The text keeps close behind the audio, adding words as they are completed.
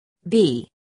Be.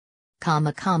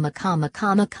 Comma, comma, comma,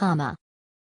 comma, comma.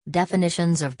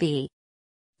 Definitions of be.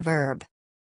 Verb.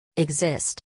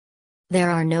 Exist. There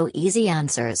are no easy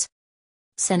answers.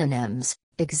 Synonyms: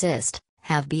 exist,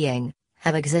 have being,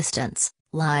 have existence,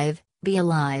 live, be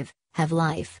alive, have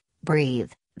life,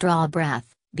 breathe, draw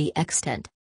breath, be extant.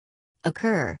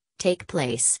 Occur, take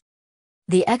place.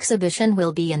 The exhibition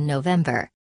will be in November.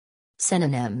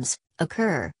 Synonyms: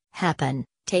 occur, happen,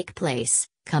 take place,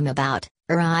 come about,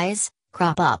 arise,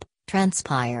 crop up,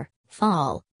 transpire,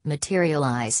 fall,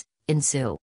 materialize,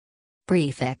 ensue.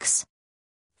 Prefix.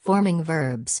 Forming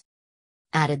verbs.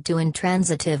 Added to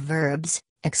intransitive verbs,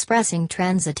 expressing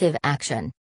transitive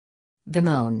action.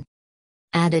 Bemoan.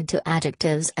 Added to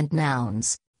adjectives and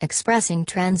nouns, expressing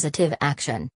transitive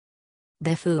action.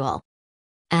 Befool.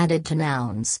 Added to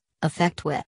nouns, effect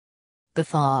with.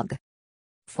 Befog.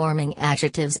 Forming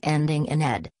adjectives ending in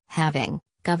ed, having,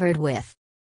 covered with.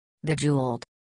 Bejeweled.